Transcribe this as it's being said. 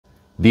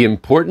The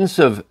importance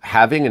of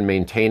having and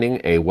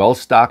maintaining a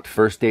well-stocked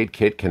first aid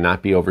kit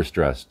cannot be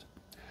overstressed.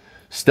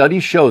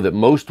 Studies show that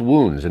most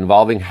wounds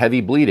involving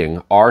heavy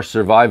bleeding are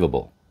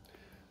survivable.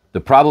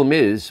 The problem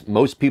is,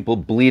 most people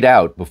bleed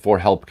out before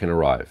help can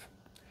arrive.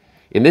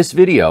 In this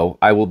video,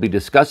 I will be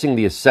discussing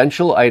the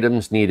essential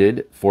items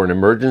needed for an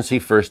emergency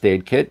first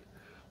aid kit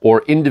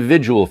or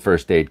individual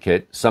first aid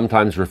kit,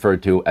 sometimes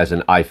referred to as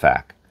an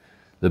IFAK.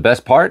 The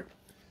best part?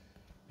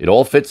 It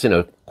all fits in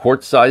a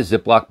quart-sized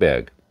Ziploc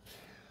bag.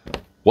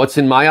 What's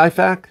in my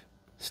IFAK?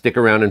 Stick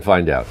around and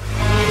find out.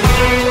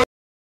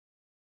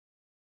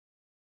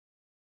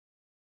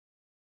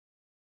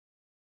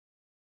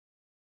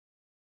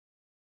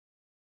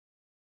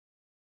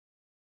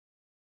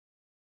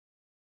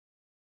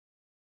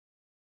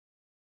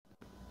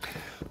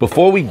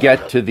 Before we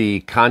get to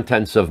the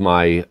contents of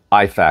my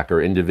IFAK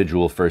or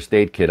individual first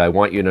aid kit, I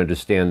want you to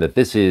understand that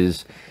this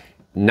is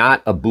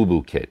not a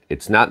boo-boo kit.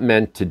 It's not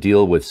meant to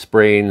deal with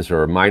sprains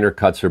or minor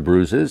cuts or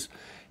bruises.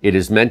 It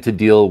is meant to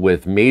deal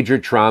with major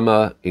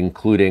trauma,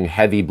 including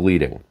heavy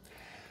bleeding.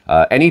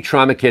 Any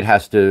trauma kit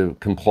has to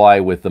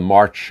comply with the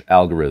MARCH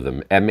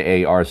algorithm,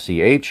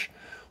 M-A-R-C-H,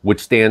 which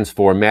stands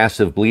for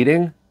massive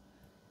bleeding,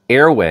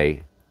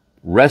 airway,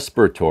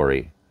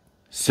 respiratory,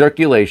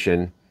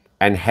 circulation,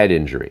 and head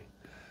injury.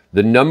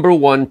 The number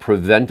one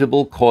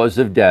preventable cause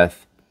of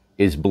death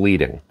is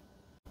bleeding.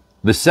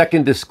 The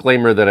second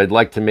disclaimer that I'd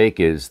like to make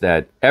is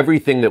that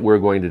everything that we're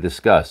going to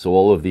discuss,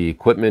 all of the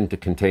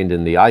equipment contained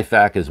in the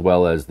IFAK, as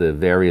well as the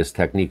various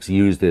techniques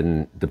used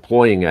in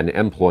deploying and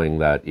employing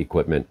that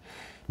equipment,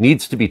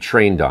 needs to be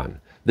trained on.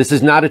 This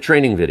is not a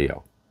training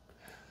video.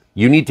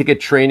 You need to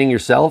get training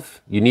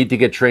yourself. You need to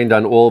get trained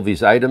on all of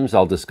these items.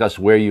 I'll discuss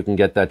where you can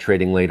get that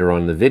training later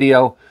on in the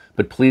video,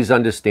 but please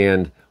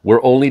understand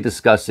we're only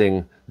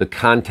discussing the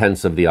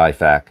contents of the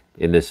IFAK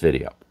in this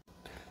video.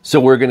 So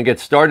we're going to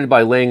get started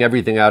by laying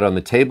everything out on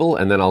the table,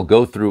 and then I'll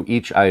go through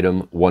each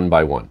item one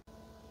by one.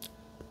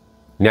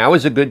 Now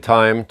is a good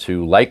time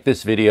to like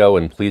this video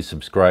and please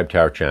subscribe to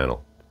our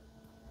channel.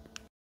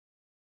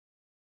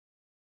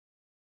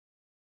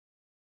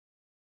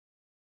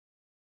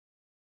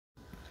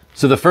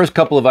 So the first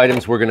couple of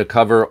items we're going to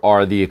cover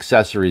are the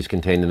accessories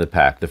contained in the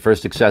pack. The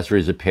first accessory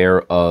is a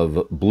pair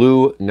of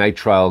blue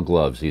nitrile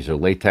gloves. These are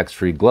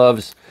latex-free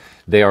gloves.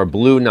 They are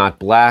blue, not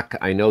black.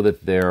 I know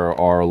that there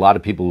are a lot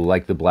of people who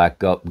like the black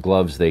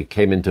gloves. They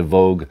came into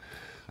vogue,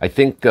 I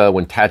think,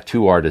 when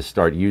tattoo artists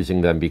start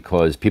using them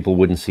because people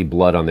wouldn't see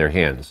blood on their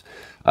hands.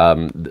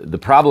 The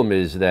problem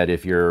is that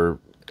if you're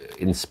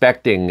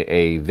inspecting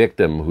a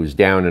victim who's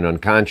down and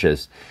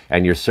unconscious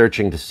and you're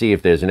searching to see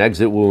if there's an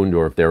exit wound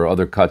or if there are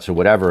other cuts or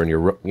whatever, and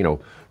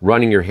you're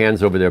running your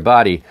hands over their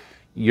body,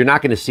 you're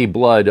not going to see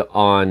blood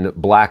on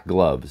black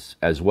gloves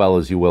as well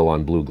as you will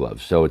on blue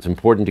gloves. So it's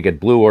important to get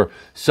blue or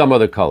some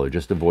other color.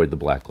 Just avoid the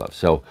black gloves.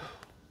 So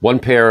one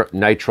pair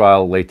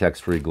nitrile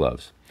latex-free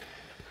gloves.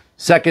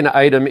 Second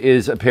item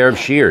is a pair of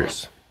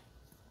shears.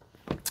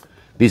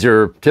 These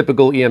are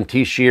typical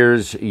EMT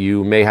shears.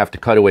 You may have to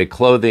cut away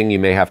clothing. You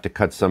may have to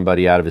cut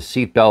somebody out of a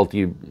seatbelt.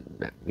 You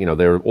know,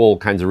 there are all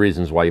kinds of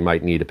reasons why you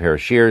might need a pair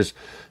of shears.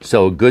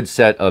 So a good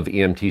set of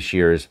EMT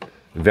shears,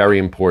 very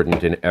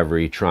important in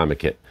every trauma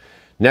kit.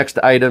 Next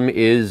item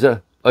is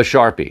a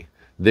Sharpie.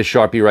 This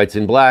Sharpie writes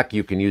in black.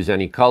 You can use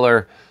any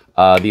color.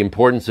 The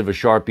importance of a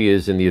Sharpie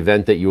is in the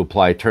event that you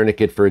apply a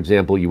tourniquet, for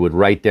example, you would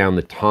write down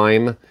the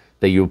time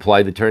that you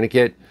apply the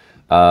tourniquet.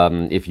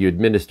 If you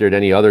administered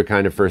any other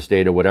kind of first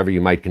aid or whatever, you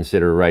might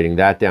consider writing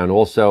that down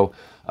also.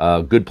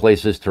 Good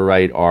places to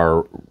write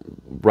are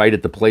right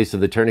at the place of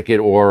the tourniquet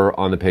or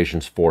on the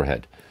patient's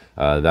forehead.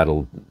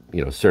 That'll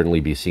certainly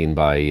be seen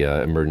by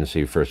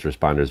emergency first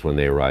responders when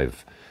they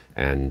arrive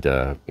and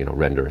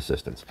render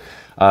assistance.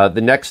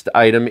 The next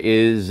item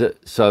is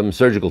some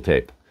surgical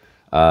tape.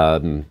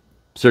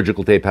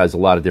 Surgical tape has a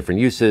lot of different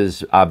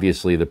uses.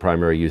 Obviously, the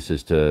primary use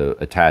is to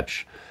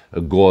attach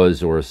a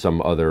gauze or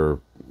some other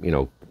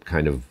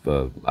kind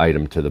of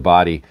item to the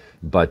body,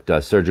 but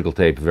surgical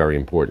tape, very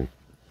important.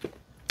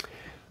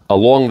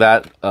 Along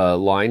that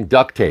line,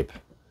 duct tape.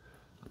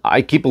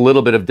 I keep a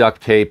little bit of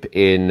duct tape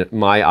in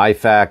my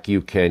IFAK.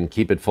 You can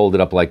keep it folded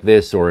up like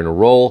this or in a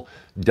roll.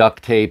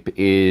 Duct tape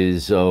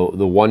is the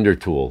wonder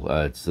tool.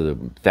 It's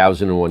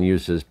 1,001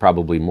 uses,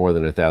 probably more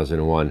than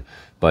 1,001,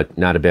 but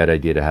not a bad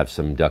idea to have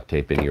some duct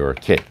tape in your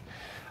kit.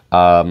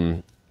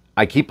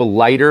 I keep a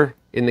lighter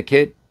in the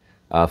kit.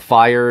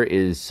 Fire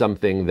is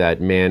something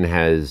that man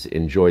has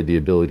enjoyed the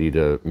ability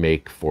to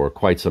make for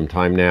quite some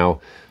time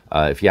now.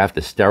 If you have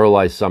to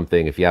sterilize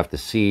something, if you have to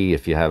see,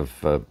 if you have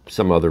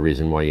some other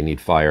reason why you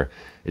need fire,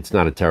 it's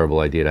not a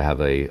terrible idea to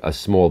have a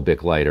small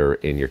Bic lighter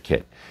in your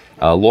kit.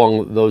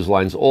 Along those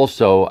lines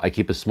also, I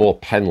keep a small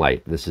pen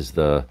light. This is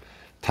the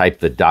type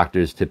that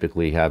doctors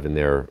typically have in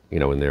their,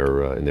 in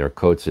their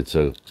coats. It's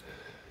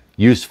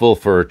useful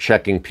for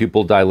checking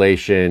pupil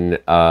dilation.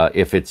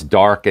 If it's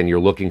dark and you're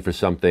looking for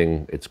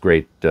something, it's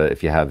great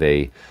if you have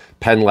a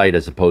pen light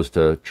as opposed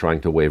to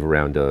trying to wave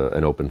around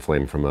an open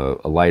flame from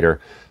a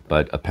lighter.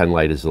 But a pen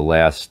light is the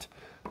last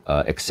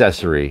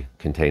accessory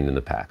contained in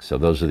the pack. So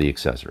those are the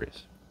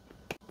accessories.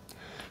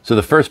 So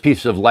the first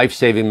piece of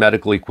life-saving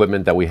medical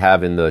equipment that we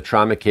have in the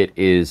trauma kit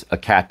is a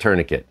CAT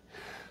tourniquet.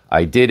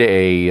 I did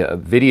a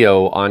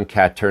video on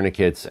CAT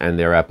tourniquets and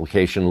their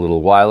application a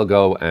little while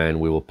ago,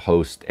 and we will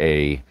post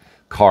a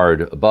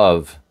card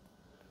above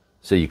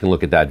so you can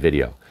look at that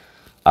video.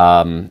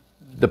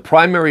 The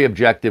primary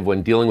objective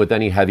when dealing with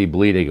any heavy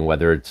bleeding,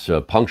 whether it's a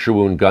puncture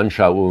wound,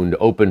 gunshot wound,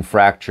 open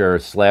fracture,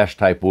 slash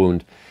type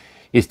wound,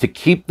 is to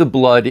keep the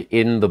blood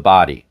in the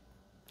body.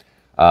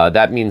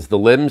 That means the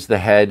limbs, the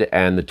head,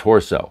 and the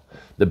torso.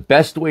 The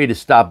best way to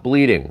stop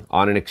bleeding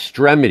on an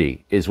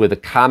extremity is with a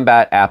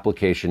combat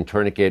application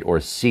tourniquet, or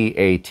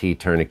CAT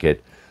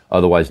tourniquet,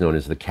 otherwise known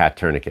as the CAT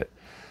tourniquet.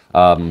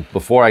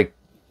 Before I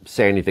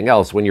say anything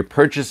else, when you're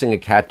purchasing a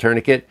CAT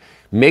tourniquet,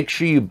 make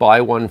sure you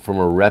buy one from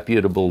a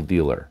reputable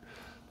dealer.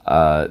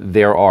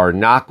 There are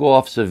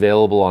knockoffs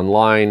available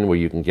online where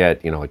you can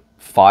get, like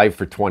 5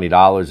 for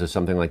 $20 or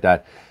something like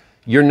that.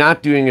 You're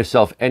not doing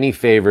yourself any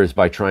favors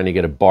by trying to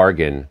get a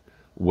bargain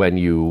when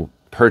you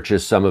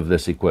purchase some of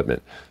this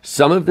equipment.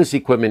 Some of this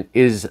equipment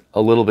is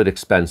a little bit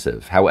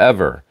expensive.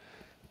 However,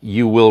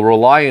 you will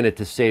rely on it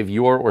to save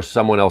your or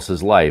someone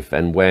else's life.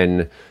 And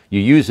when you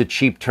use a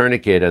cheap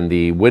tourniquet and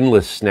the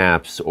windlass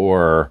snaps,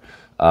 or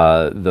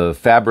the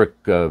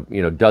fabric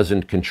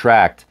doesn't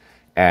contract,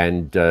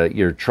 and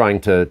you're trying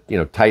to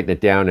tighten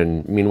it down,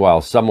 and meanwhile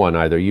someone,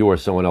 either you or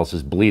someone else,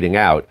 is bleeding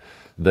out,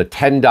 the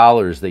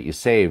 $10 that you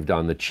saved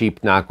on the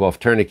cheap knockoff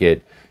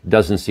tourniquet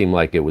doesn't seem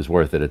like it was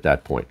worth it at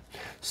that point.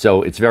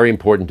 So it's very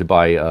important to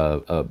buy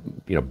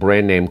a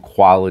brand name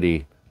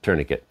quality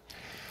tourniquet.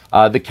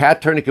 The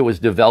CAT tourniquet was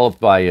developed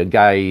by a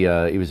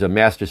guy, he was a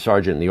master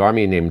sergeant in the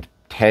Army named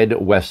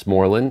Ted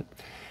Westmoreland.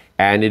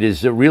 And it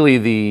is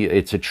really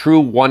it's a true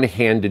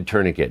one-handed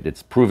tourniquet.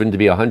 It's proven to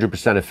be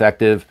 100%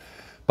 effective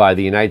by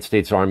the United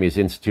States Army's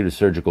Institute of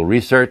Surgical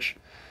Research.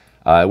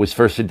 It was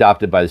first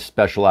adopted by the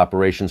Special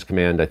Operations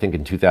Command, I think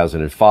in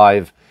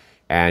 2005,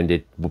 and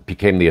it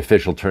became the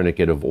official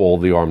tourniquet of all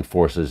the armed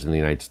forces in the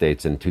United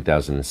States in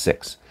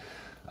 2006.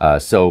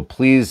 So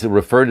please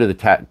refer to the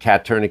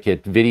CAT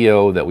tourniquet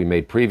video that we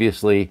made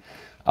previously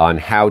on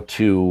how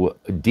to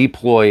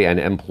deploy and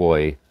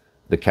employ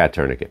the CAT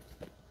tourniquet.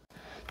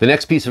 The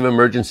next piece of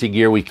emergency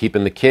gear we keep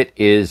in the kit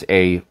is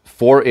a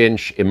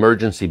 4-inch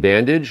emergency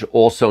bandage,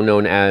 also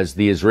known as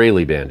the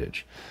Israeli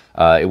bandage.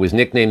 It was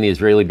nicknamed the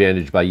Israeli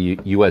bandage by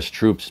U.S.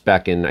 troops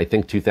back in, I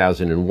think,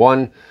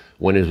 2001,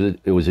 when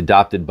it was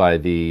adopted by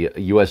the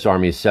U.S.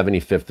 Army's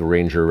 75th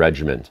Ranger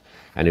Regiment,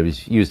 and it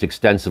was used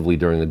extensively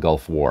during the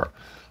Gulf War.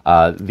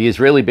 The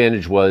Israeli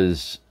bandage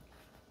was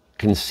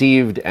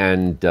conceived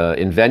and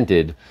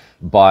invented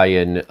by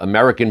an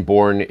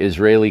American-born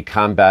Israeli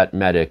combat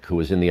medic who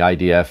was in the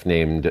IDF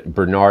named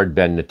Bernard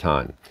Ben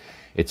Natan.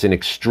 It's an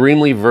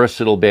extremely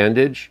versatile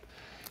bandage.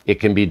 It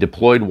can be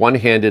deployed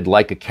one-handed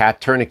like a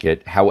CAT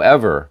tourniquet.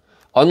 However,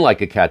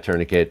 unlike a CAT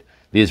tourniquet,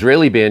 the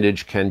Israeli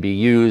bandage can be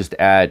used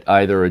at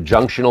either a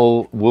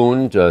junctional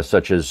wound,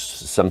 such as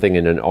something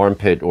in an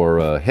armpit or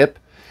a hip,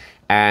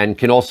 and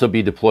can also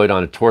be deployed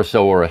on a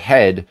torso or a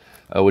head,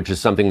 which is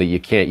something that you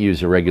can't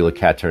use a regular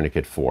CAT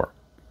tourniquet for.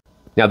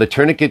 Now, the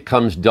tourniquet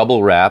comes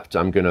double wrapped.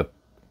 I'm going to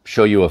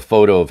show you a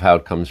photo of how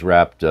it comes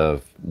wrapped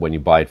when you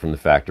buy it from the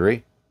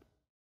factory.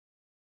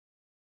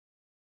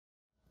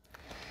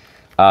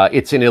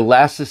 It's an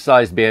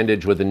elasticized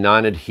bandage with a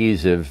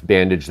non-adhesive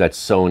bandage that's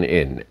sewn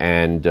in.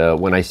 And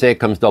when I say it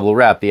comes double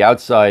wrapped, the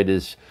outside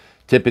is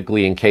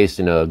typically encased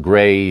in a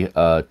gray,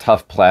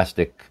 tough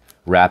plastic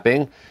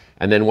wrapping.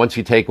 And then once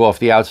you take off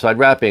the outside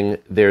wrapping,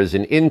 there's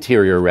an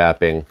interior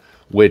wrapping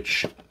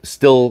which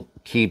still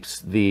keeps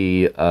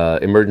the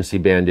emergency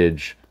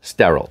bandage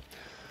sterile.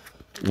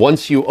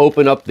 Once you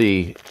open up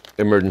the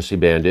emergency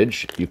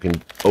bandage, you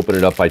can open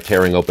it up by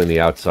tearing open the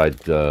outside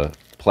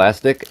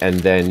plastic, and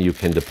then you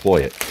can deploy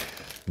it.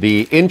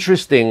 The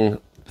interesting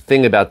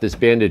thing about this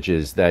bandage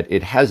is that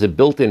it has a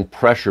built-in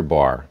pressure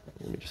bar.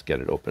 Let me just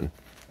get it open.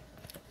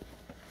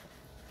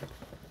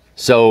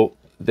 So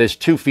there's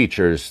two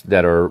features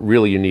that are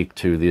really unique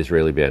to the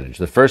Israeli bandage.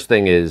 The first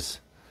thing is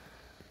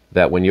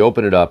that when you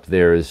open it up,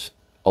 there's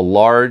a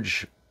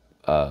large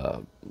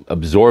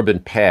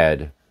absorbent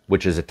pad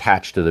which is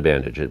attached to the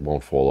bandage. It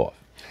won't fall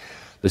off.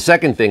 The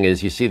second thing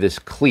is you see this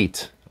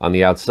cleat on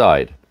the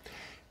outside.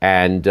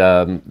 And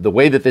the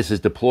way that this is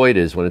deployed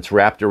is when it's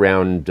wrapped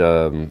around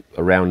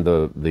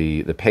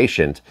the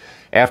patient,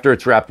 after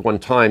it's wrapped one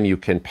time, you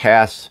can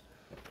pass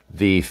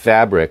the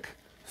fabric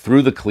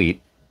through the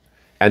cleat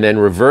and then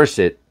reverse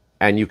it,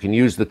 and you can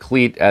use the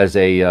cleat as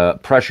a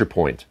pressure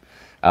point.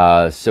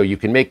 So you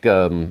can make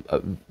a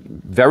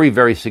very,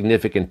 very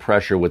significant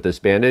pressure with this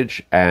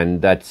bandage,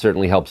 and that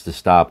certainly helps to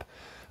stop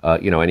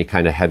any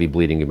kind of heavy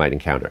bleeding you might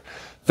encounter.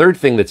 Third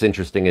thing that's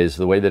interesting is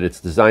the way that it's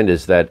designed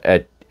is that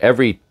at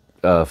every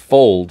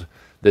fold,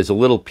 there's a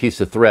little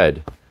piece of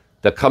thread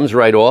that comes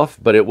right off,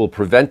 but it will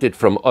prevent it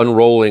from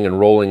unrolling and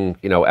rolling,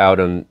 out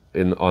on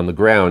the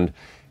ground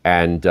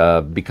and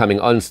becoming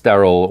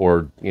unsterile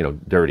or,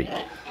 dirty.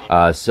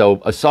 So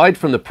aside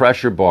from the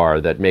pressure bar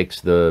that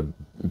makes the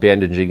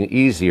bandaging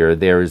easier,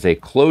 there is a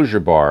closure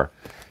bar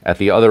at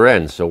the other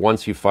end. So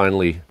once you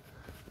finally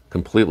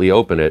completely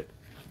open it,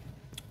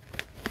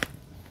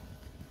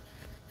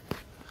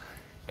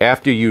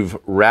 after you've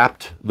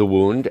wrapped the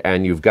wound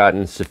and you've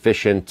gotten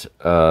sufficient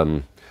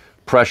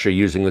pressure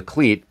using the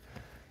cleat,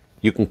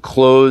 you can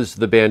close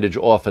the bandage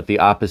off at the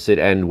opposite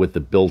end with the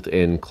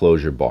built-in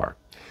closure bar.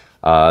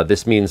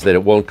 This means that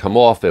it won't come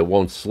off, it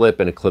won't slip,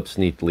 and it clips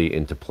neatly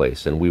into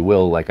place. And we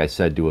will, like I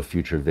said, do a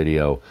future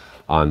video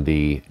on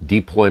the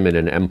deployment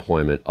and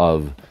employment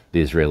of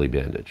the Israeli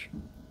bandage.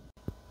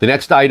 The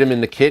next item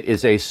in the kit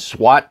is a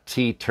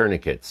S.H.T.F.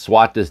 tourniquet.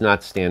 SWAT does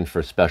not stand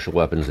for Special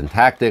Weapons and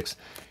Tactics.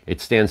 It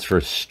stands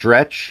for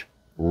Stretch,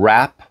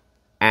 Wrap,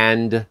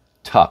 and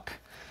Tuck.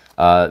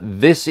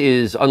 This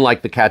is,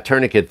 unlike the cat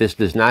tourniquet, this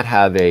does not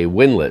have a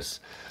windlass.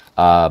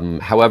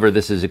 However,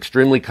 this is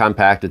extremely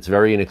compact, it's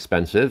very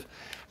inexpensive,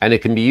 and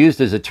it can be used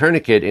as a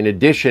tourniquet in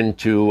addition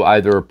to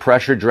either a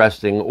pressure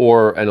dressing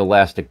or an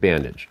elastic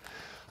bandage.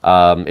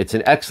 It's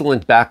an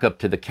excellent backup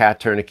to the cat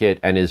tourniquet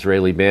and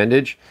Israeli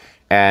bandage,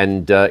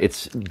 and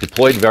it's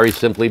deployed very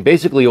simply.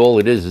 Basically, all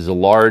it is a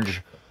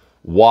large,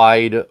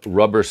 wide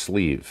rubber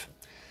sleeve.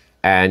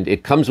 And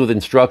it comes with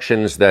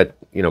instructions that,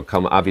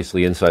 come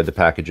obviously inside the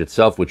package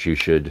itself, which you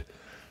should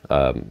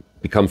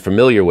become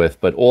familiar with,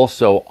 but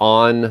also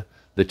on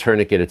the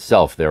tourniquet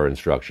itself, there are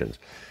instructions.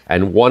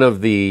 And one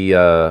of the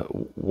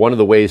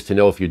ways to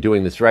know if you're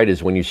doing this right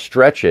is when you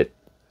stretch it,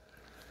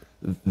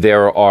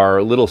 there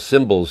are little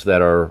symbols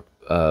that are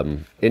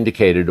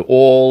indicated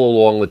all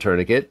along the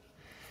tourniquet.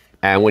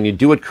 And when you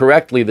do it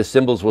correctly, the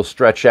symbols will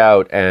stretch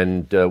out.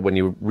 And when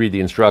you read the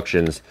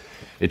instructions,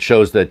 it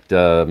shows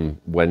that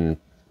when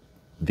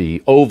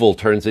the oval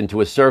turns into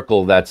a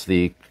circle, that's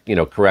the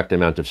correct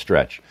amount of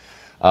stretch.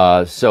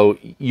 So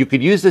you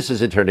could use this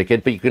as a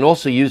tourniquet, but you can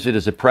also use it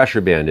as a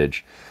pressure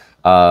bandage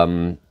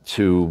to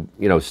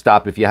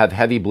stop if you have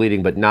heavy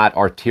bleeding but not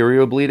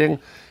arterial bleeding.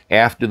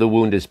 After the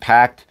wound is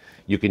packed,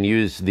 you can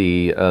use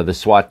the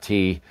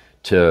S.H.T.F.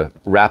 to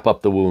wrap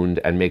up the wound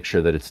and make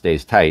sure that it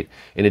stays tight.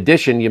 In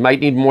addition, you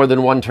might need more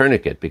than one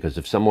tourniquet, because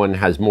if someone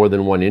has more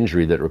than one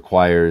injury that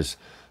requires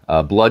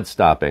blood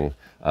stopping,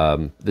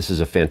 this is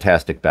a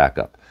fantastic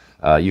backup.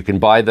 You can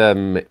buy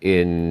them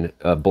in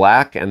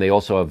black, and they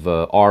also have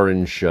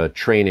orange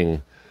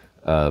training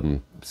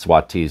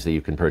S.H.T.F.s that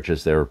you can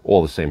purchase. They're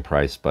all the same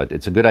price, but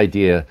it's a good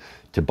idea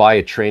to buy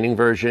a training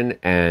version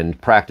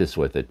and practice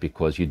with it,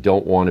 because you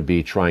don't want to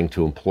be trying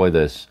to employ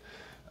this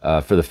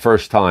for the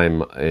first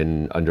time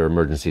under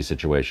emergency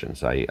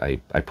situations. I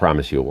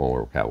promise you it won't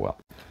work out well.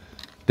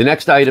 The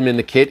next item in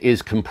the kit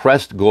is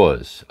compressed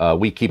gauze.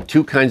 We keep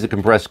two kinds of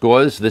compressed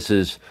gauze. This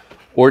is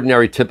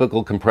ordinary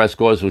typical compressed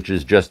gauze, which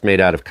is just made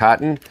out of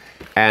cotton,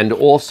 and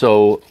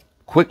also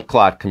quick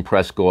clot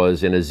compressed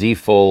gauze in a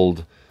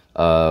Z-fold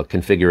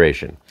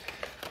configuration.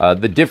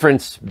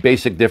 The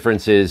basic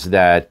difference is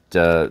that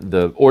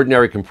the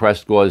ordinary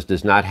compressed gauze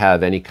does not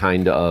have any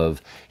kind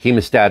of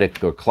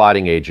hemostatic or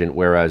clotting agent,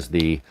 whereas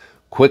the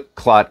quick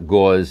clot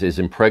gauze is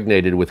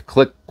impregnated with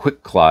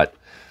quick clot,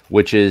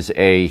 which is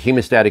a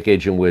hemostatic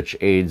agent which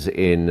aids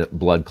in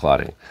blood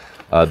clotting.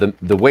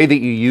 The way that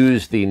you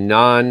use the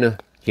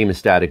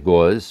non-hemostatic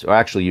gauze, or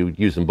actually you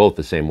use them both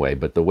the same way,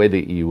 but the way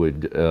that you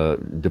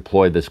would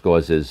deploy this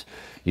gauze is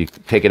you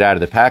take it out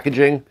of the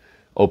packaging,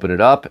 open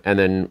it up, and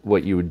then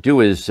what you would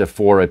do is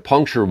for a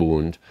puncture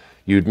wound,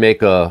 you'd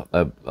make a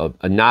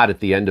knot at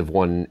the end of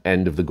one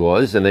end of the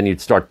gauze, and then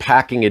you'd start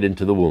packing it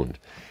into the wound.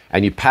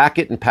 And you pack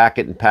it and pack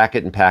it and pack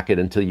it and pack it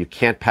until you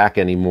can't pack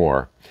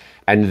anymore.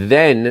 And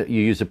then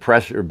you use a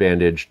pressure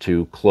bandage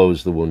to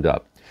close the wound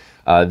up.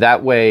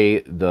 That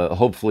way,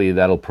 hopefully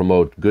that'll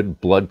promote good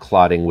blood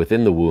clotting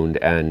within the wound,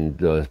 and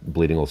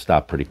bleeding will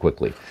stop pretty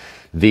quickly.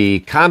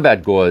 The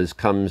combat gauze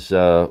comes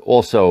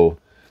also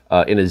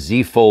in a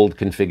Z-fold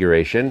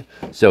configuration,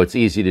 so it's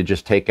easy to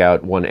just take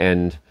out one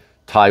end,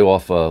 tie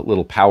off a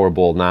little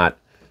Powerball knot,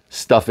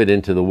 stuff it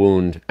into the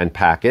wound, and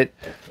pack it.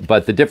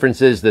 But the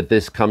difference is that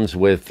this comes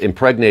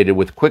impregnated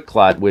with quick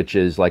clot, which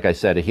is, like I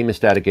said, a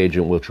hemostatic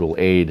agent which will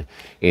aid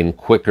in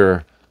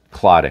quicker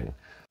clotting.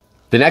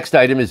 The next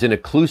item is an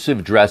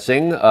occlusive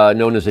dressing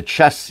known as a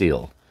chest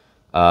seal.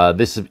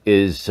 This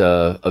is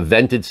a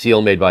vented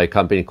seal made by a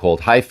company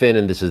called Hyphen,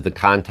 and this is the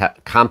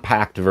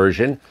compact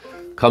version.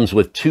 Comes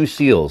with two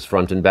seals,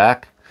 front and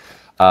back.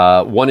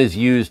 One is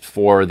used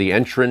for the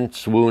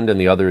entrance wound, and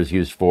the other is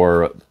used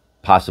for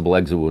possible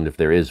exit wound if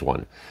there is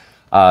one.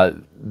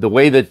 The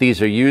way that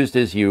these are used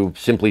is you'll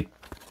separate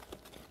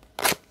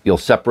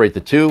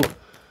the two,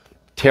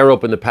 tear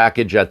open the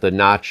package at the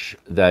notch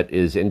that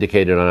is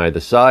indicated on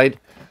either side.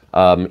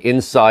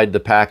 Inside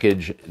the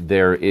package,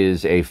 there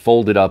is a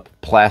folded up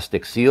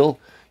plastic seal.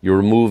 You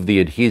remove the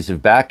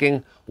adhesive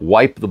backing,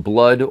 wipe the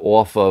blood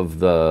off of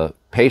the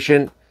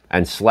patient,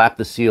 and slap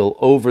the seal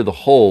over the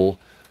hole,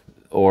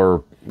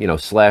 or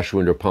slash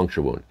wound or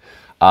puncture wound.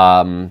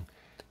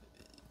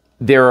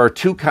 There are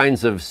two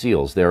kinds of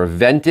seals. There are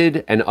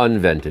vented and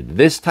unvented.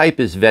 This type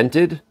is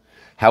vented.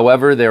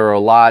 However, there are a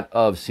lot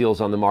of seals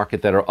on the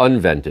market that are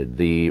unvented.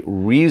 The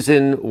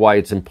reason why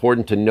it's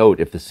important to note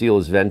if the seal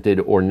is vented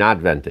or not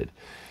vented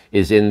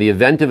is in the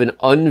event of an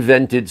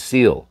unvented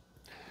seal,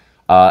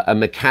 a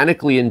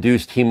mechanically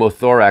induced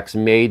hemothorax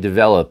may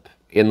develop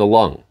in the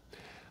lung.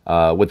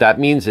 What that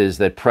means is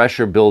that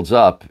pressure builds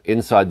up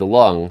inside the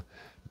lung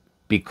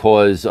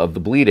because of the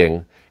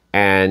bleeding,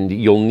 and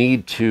you'll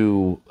need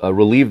to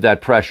relieve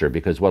that pressure,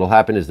 because what will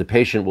happen is the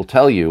patient will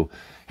tell you,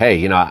 hey,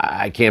 you know,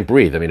 I can't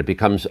breathe. I mean, it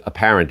becomes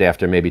apparent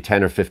after maybe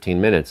 10 or 15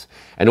 minutes.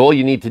 And all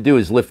you need to do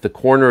is lift the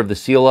corner of the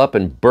seal up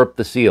and burp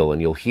the seal,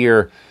 and you'll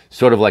hear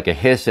sort of like a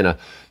hiss and a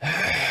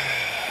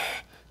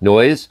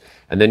noise,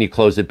 and then you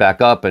close it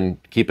back up and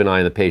keep an eye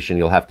on the patient.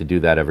 You'll have to do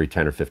that every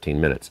 10 or 15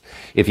 minutes.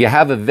 If you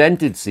have a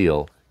vented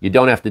seal, you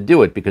don't have to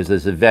do it because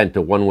there's a vent,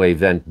 a one-way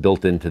vent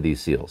built into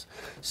these seals.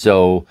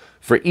 So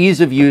for ease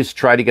of use,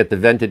 try to get the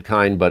vented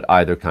kind, but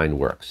either kind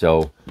works.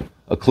 So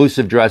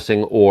occlusive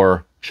dressing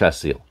or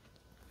chest seal.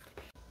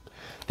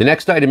 The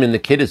next item in the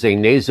kit is a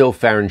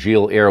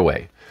nasopharyngeal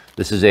airway.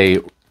 This is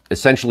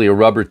essentially a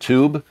rubber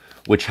tube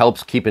which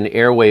helps keep an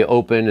airway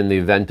open in the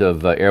event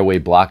of airway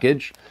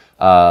blockage.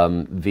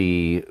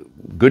 The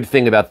good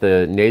thing about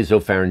the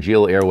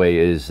nasopharyngeal airway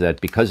is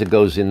that because it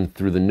goes in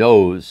through the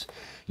nose,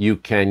 you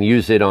can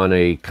use it on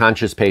a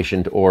conscious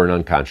patient or an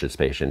unconscious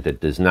patient. It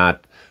does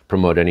not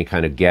promote any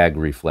kind of gag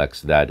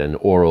reflex that an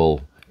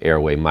oral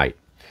airway might.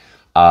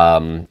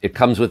 It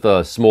comes with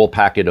a small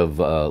packet of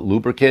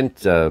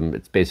lubricant.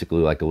 It's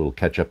basically like a little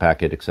ketchup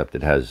packet, except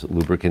it has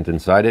lubricant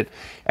inside it.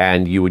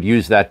 And you would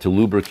use that to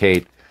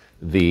lubricate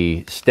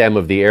the stem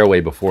of the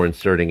airway before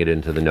inserting it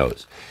into the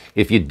nose.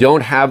 If you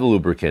don't have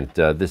lubricant,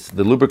 the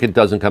lubricant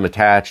doesn't come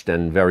attached,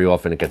 and very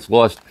often it gets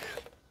lost.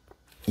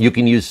 You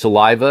can use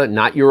saliva,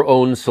 not your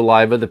own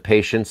saliva, the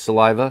patient's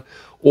saliva,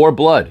 or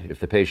blood. If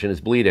the patient is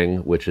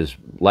bleeding, which is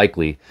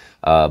likely,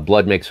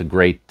 blood makes a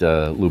great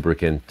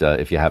lubricant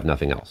if you have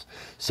nothing else.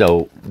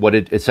 So what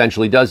it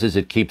essentially does is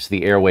it keeps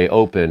the airway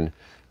open,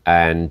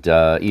 and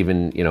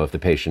even, you know, if the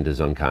patient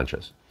is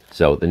unconscious.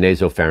 So the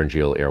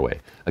nasopharyngeal airway.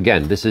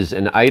 Again, this is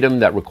an item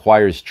that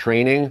requires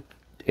training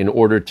in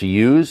order to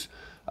use.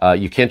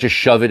 You can't just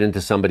shove it into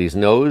somebody's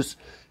nose,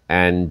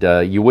 and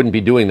you wouldn't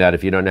be doing that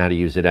if you don't know how to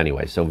use it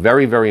anyway. So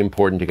very, very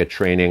important to get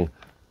training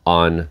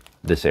on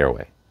this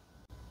airway.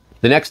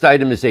 The next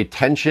item is a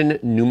tension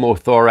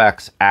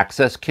pneumothorax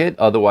access kit,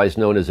 otherwise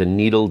known as a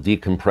needle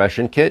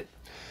decompression kit.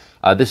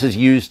 This is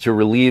used to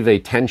relieve a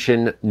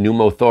tension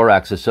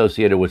pneumothorax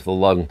associated with the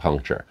lung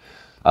puncture.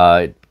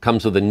 It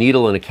comes with a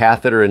needle and a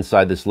catheter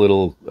inside this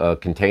little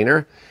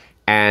container,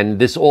 and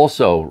this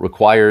also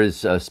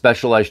requires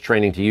specialized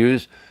training to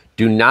use.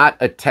 Do not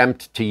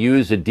attempt to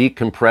use a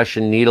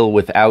decompression needle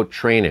without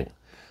training.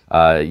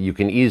 You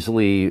can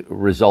easily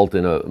result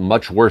in a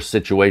much worse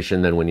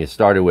situation than when you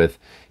started with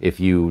if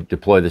you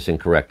deploy this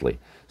incorrectly.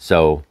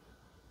 So,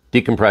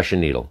 decompression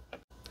needle.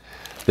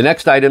 The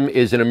next item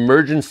is an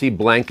emergency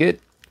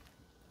blanket,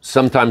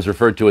 sometimes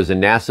referred to as a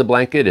NASA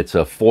blanket. It's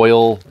a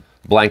foil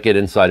blanket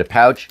inside a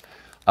pouch.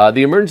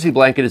 The emergency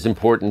blanket is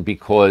important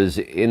because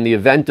in the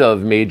event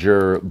of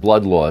major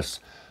blood loss,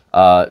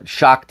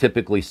 shock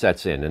typically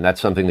sets in, and that's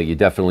something that you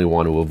definitely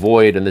want to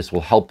avoid, and this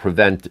will help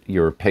prevent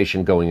your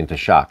patient going into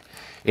shock.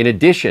 In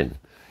addition,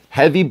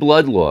 heavy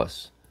blood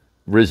loss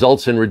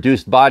results in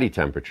reduced body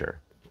temperature,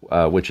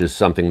 which is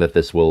something that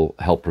this will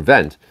help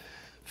prevent.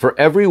 For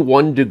every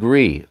 1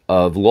 degree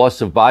of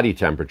loss of body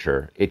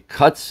temperature, it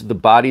cuts the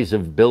body's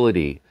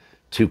ability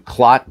to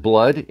clot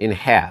blood in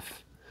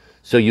half.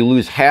 So you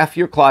lose half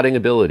your clotting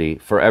ability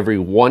for every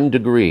 1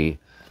 degree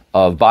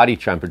of body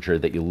temperature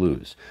that you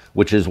lose,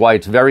 which is why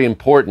it's very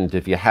important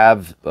if you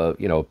have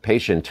a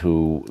patient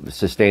who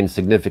sustains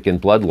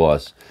significant blood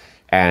loss,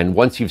 and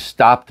once you've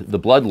stopped the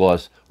blood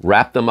loss,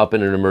 wrap them up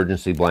in an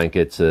emergency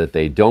blanket so that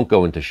they don't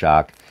go into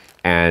shock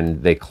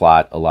and they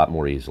clot a lot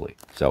more easily.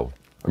 So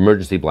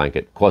emergency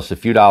blanket costs a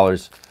few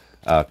dollars,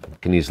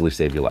 can easily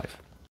save your life.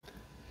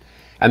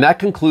 And that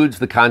concludes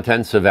the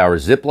contents of our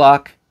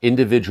Ziploc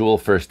individual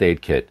first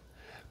aid kit.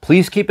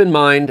 Please keep in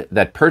mind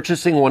that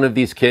purchasing one of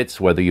these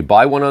kits, whether you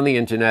buy one on the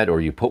internet or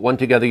you put one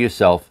together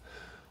yourself,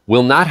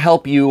 will not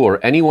help you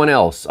or anyone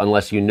else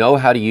unless you know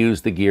how to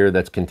use the gear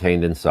that's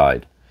contained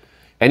inside.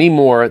 Any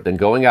more than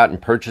going out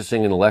and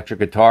purchasing an electric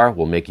guitar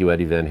will make you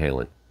Eddie Van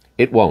Halen.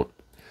 It won't.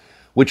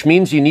 Which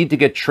means you need to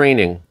get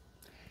training,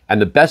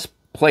 and the best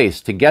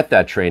place to get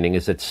that training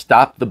is at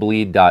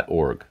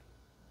stopthebleed.org.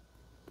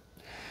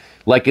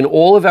 Like in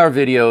all of our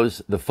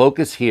videos, the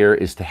focus here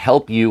is to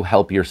help you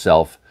help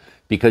yourself,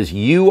 because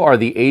you are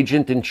the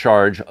agent in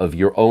charge of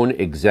your own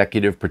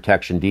executive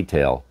protection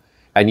detail,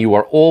 and you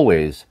are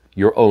always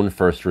your own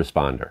first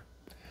responder.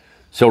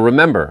 So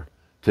remember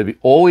to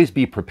always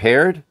be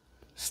prepared,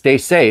 stay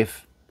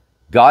safe,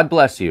 God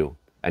bless you,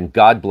 and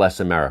God bless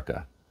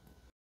America.